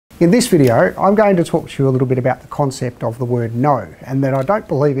In this video, I'm going to talk to you a little bit about the concept of the word no, and that I don't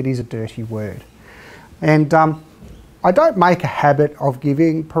believe it is a dirty word. And I don't make a habit of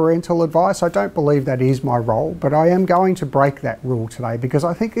giving parental advice. I don't believe that is my role, but I am going to break that rule today because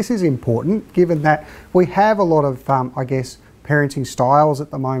I think this is important, given that we have a lot of, I guess, parenting styles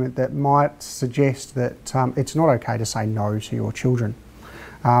at the moment that might suggest that it's not okay to say no to your children.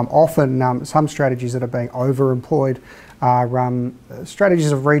 Often some strategies that are being overemployed are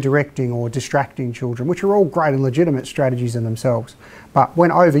strategies of redirecting or distracting children, which are all great and legitimate strategies in themselves. But when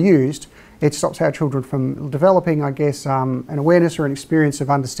overused, it stops our children from developing, I guess, an awareness or an experience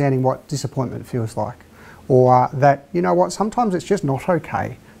of understanding what disappointment feels like. Or that, you know what, sometimes it's just not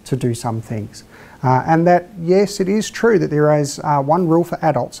okay to do some things. And that, yes, it is true that there is one rule for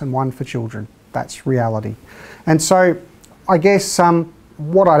adults and one for children. That's reality. And so, I guess,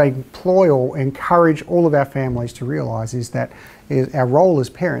 what I'd employ or encourage all of our families to realise is that our role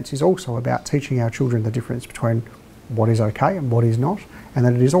as parents is also about teaching our children the difference between what is okay and what is not, and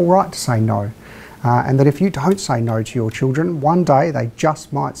that it is all right to say no. And that if you don't say no to your children, one day they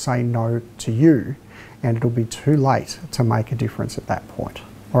just might say no to you, and it'll be too late to make a difference at that point.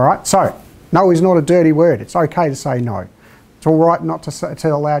 All right, so no is not a dirty word. It's okay to say no. It's all right not to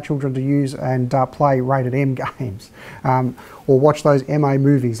allow children to use and play rated M games or watch those MA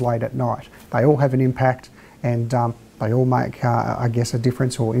movies late at night. They all have an impact, and they all make, I guess, a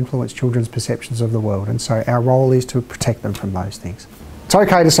difference or influence children's perceptions of the world. And so our role is to protect them from those things. It's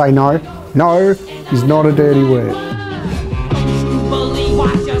okay to say no. No is not a dirty word.